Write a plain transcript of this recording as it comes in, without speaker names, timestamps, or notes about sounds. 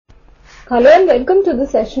Hello and welcome to the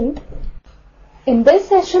session. In this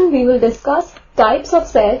session, we will discuss types of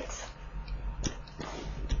sets.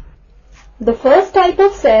 The first type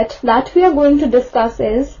of set that we are going to discuss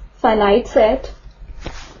is finite set.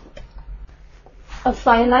 A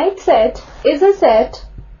finite set is a set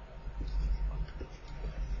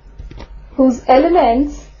whose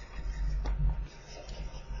elements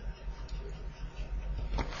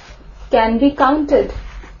can be counted.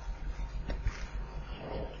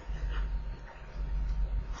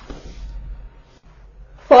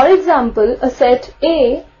 For example, a set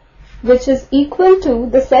A, which is equal to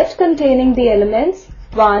the set containing the elements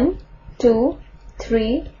 1, 2,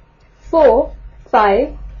 3, 4,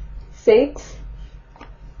 5, 6.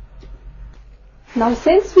 Now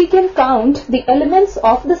since we can count the elements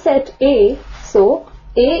of the set A, so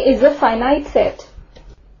A is a finite set.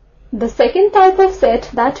 The second type of set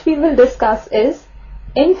that we will discuss is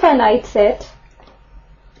infinite set.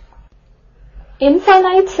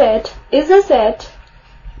 Infinite set is a set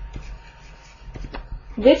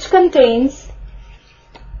which contains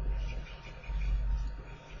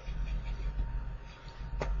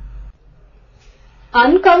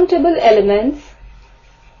uncountable elements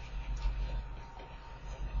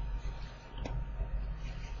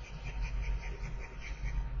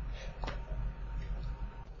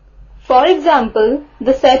For example,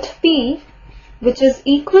 the set P, which is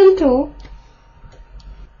equal to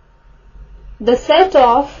the set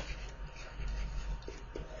of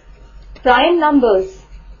prime numbers.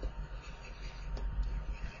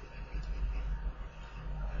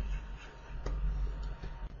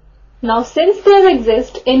 Now since there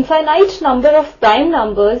exist infinite number of prime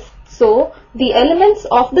numbers, so the elements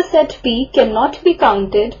of the set P cannot be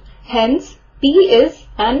counted, hence P is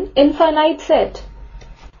an infinite set.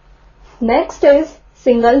 Next is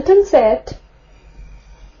singleton set.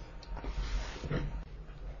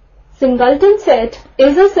 Singleton set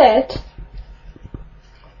is a set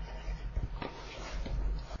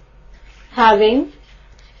having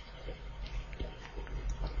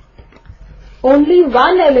only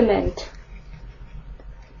one element.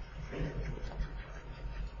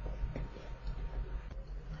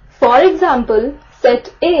 For example,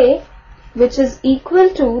 set A, which is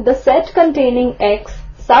equal to the set containing X,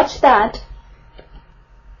 such that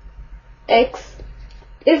X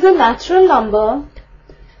is a natural number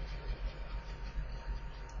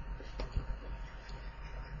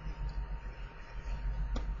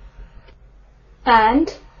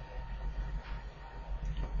and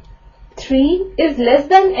 3 is less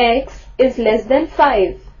than X is less than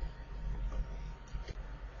 5.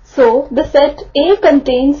 So the set A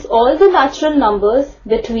contains all the natural numbers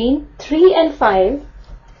between 3 and 5.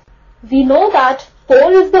 We know that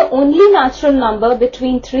 4 is the only natural number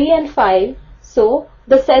between 3 and 5. So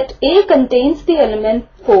the set A contains the element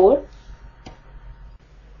 4.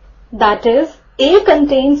 That is, A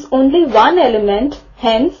contains only one element,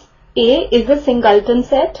 hence A is a singleton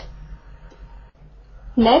set.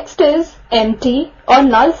 Next is empty or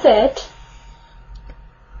null set.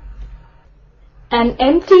 An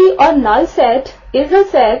empty or null set is a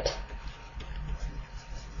set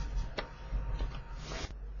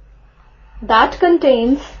that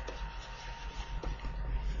contains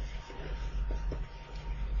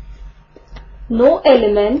no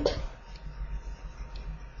element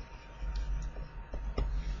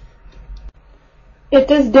It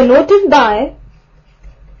is denoted by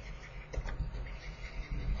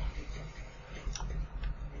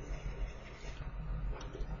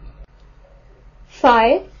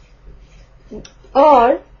phi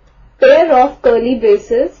or pair of curly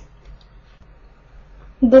braces.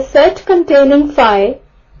 The set containing phi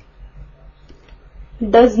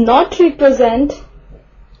does not represent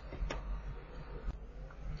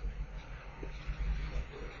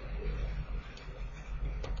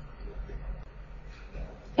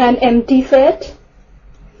an empty set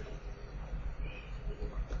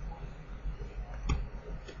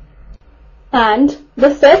and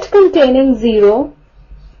the set containing 0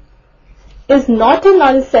 is not a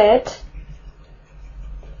null set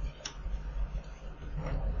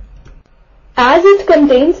as it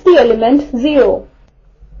contains the element 0.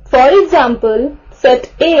 For example,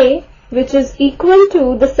 set A, which is equal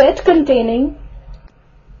to the set containing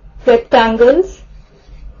rectangles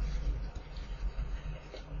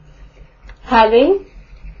having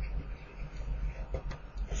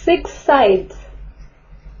 6 sides.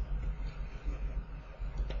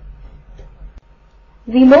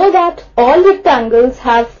 We know that all rectangles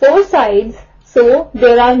have 4 sides, so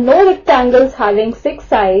there are no rectangles having 6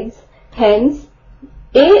 sides, hence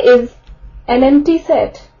A is an empty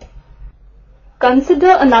set.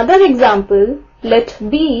 Consider another example. Let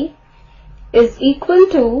B, is equal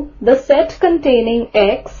to the set containing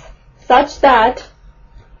X such that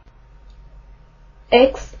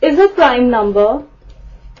X is a prime number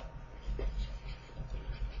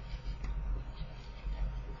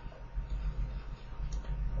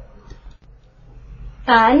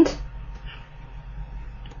and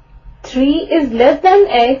 3 is less than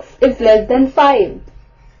X is less than 5.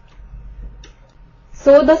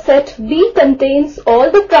 So the set B contains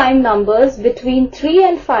all the prime numbers between 3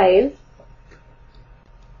 and 5.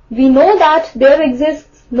 We know that there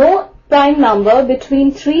exists no prime number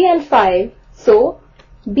between 3 and 5, so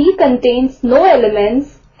B contains no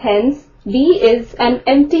elements, hence B is an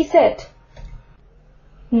empty set.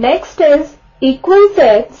 Next is equal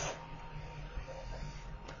sets.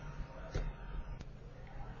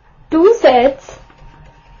 Two sets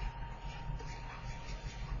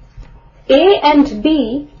A and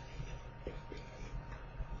B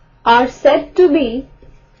are said to be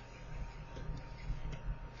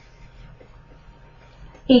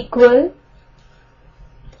equal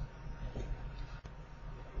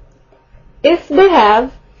if they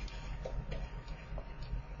have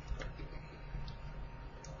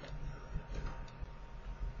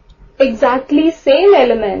exactly same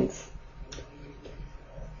elements.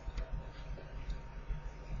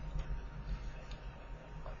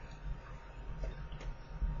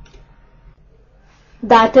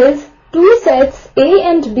 That is, two sets A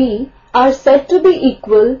and B are said to be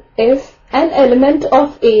equal if an element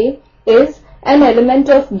of A is an element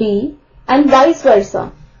of B and vice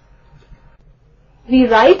versa. We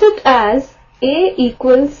write it as A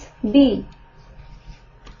equals B.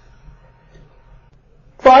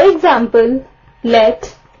 For example,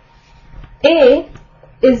 let A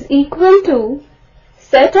is equal to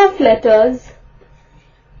set of letters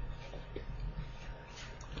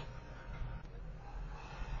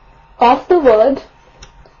of the word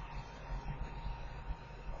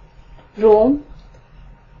Rome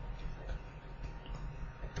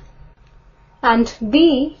and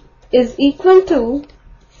B is equal to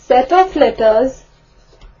set of letters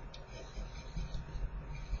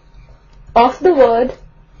of the word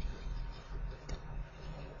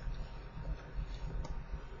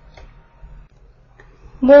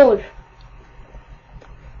more.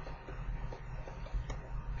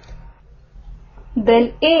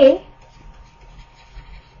 Then A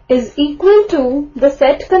is equal to the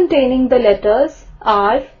set containing the letters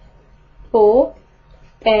R, O,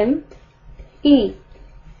 M, E.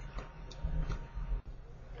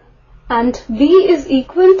 And B is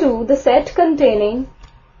equal to the set containing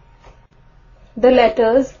the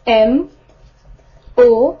letters M,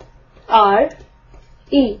 O, R,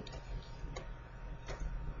 E.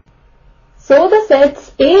 So the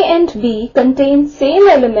sets A and B contain same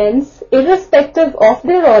elements irrespective of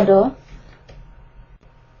their order.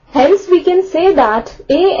 Hence we can say that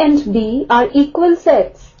A and B are equal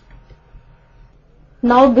sets.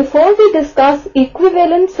 Now before we discuss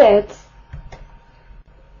equivalent sets,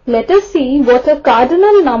 let us see what a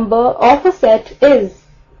cardinal number of a set is.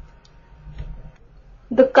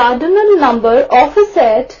 The cardinal number of a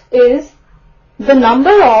set is the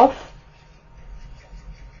number of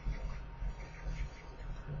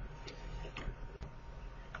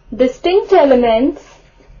distinct elements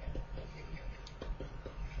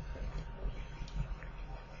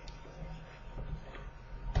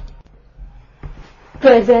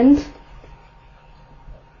present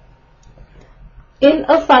in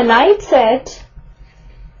a finite set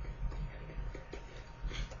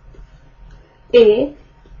A.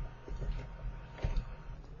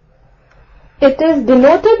 It is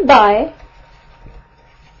denoted by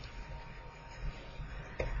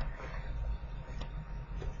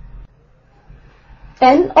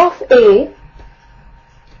n of A.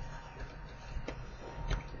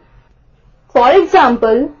 For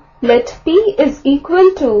example, let P is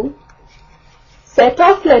equal to set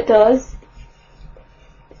of letters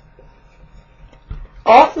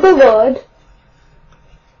of the word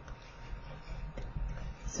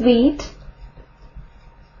sweet.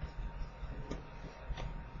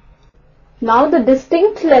 Now the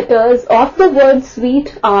distinct letters of the word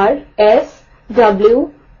sweet are S,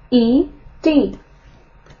 W, E, T.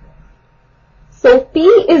 So P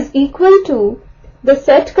is equal to the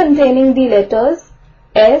set containing the letters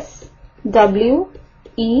S, W,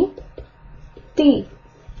 E, T.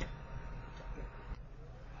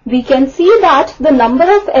 We can see that the number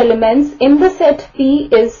of elements in the set P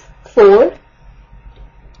is 4.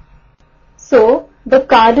 So the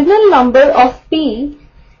cardinal number of P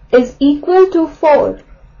is equal to 4.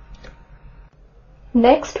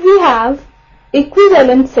 Next we have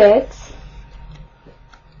equivalent sets.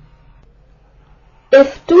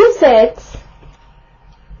 If two sets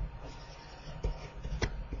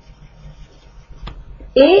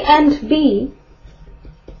A and B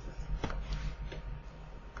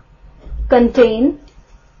contain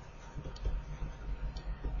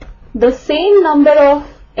the same number of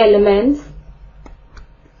elements,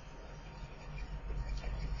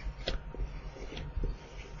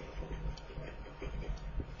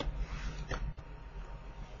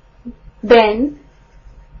 then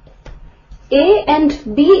A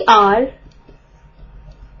and B are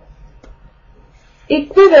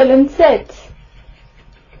equivalent sets.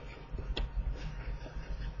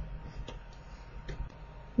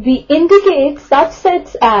 We indicate such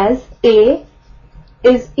sets as A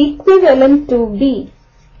is equivalent to B.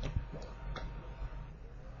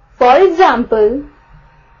 For example,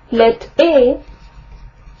 let A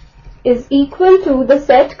is equal to the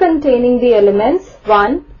set containing the elements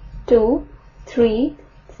 1, 2, 3,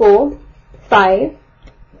 4, 5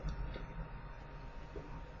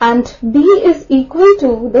 and B is equal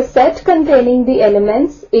to the set containing the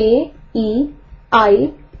elements A, E,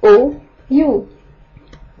 I, O, U.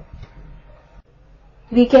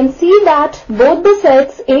 We can see that both the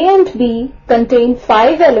sets A and B contain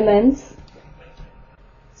 5 elements.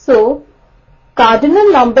 So,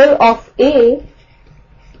 cardinal number of A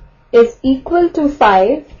is equal to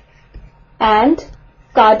 5 and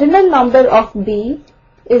cardinal number of B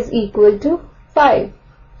is equal to 5.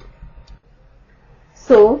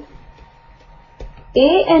 So,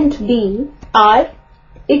 A and B are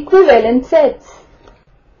equivalent sets.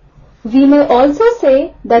 We may also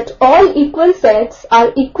say that all equal sets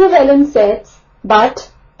are equivalent sets,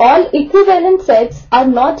 but all equivalent sets are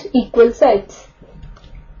not equal sets.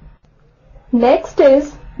 Next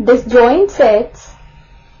is disjoint sets.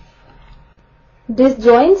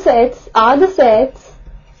 Disjoint sets are the sets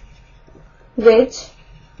which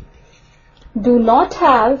do not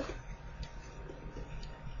have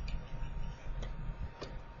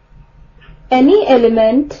any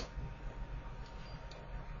element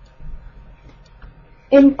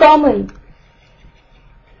in common.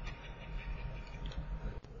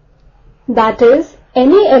 That is,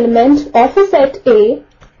 any element of a set A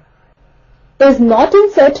is not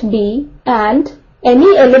in set B and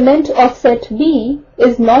any element of set B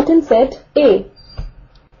is not in set A.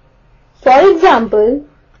 For example,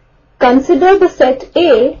 consider the set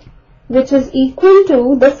A which is equal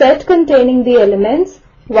to the set containing the elements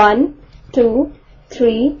 1, 2,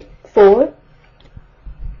 3, 4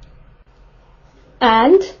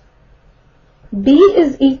 and B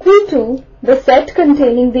is equal to the set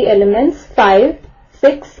containing the elements 5,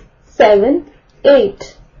 6, 7,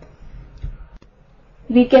 8.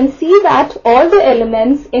 We can see that all the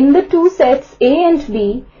elements in the two sets A and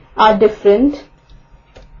B are different.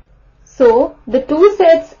 So, the two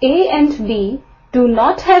sets A and B do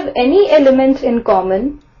not have any element in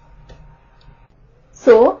common.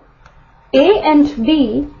 So, A and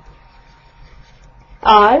B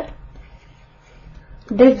are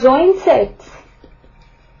disjoint sets.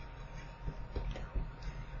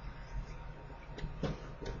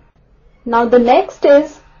 Now the next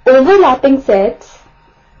is overlapping sets.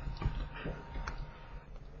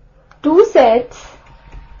 Two sets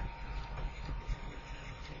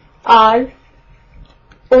are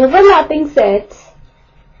overlapping sets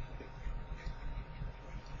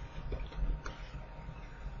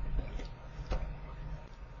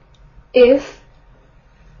if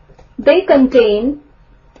they contain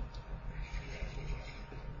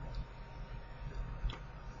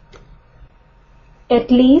at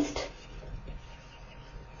least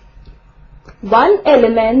one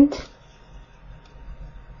element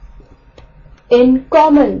in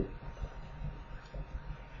common.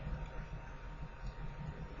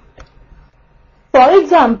 For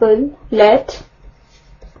example, let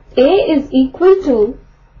A is equal to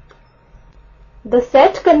the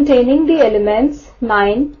set containing the elements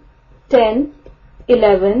 9, 10,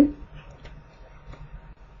 11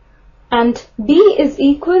 and B is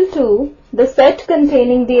equal to the set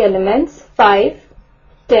containing the elements 5,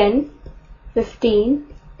 10, 15.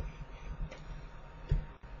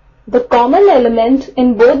 The common element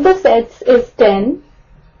in both the sets is 10.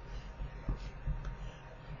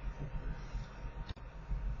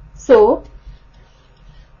 So,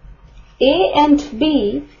 A and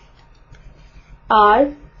B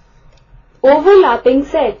are overlapping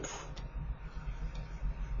sets.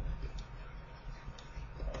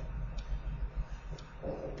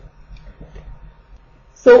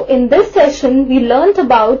 So in this session we learnt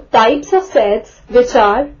about types of sets which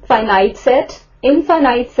are finite set,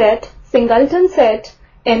 infinite set, singleton set,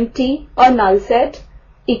 empty or null set,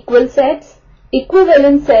 equal sets,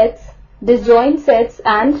 equivalent sets, disjoint sets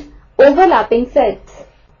and overlapping sets.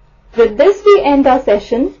 With this we end our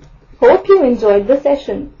session. Hope you enjoyed the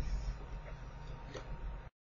session.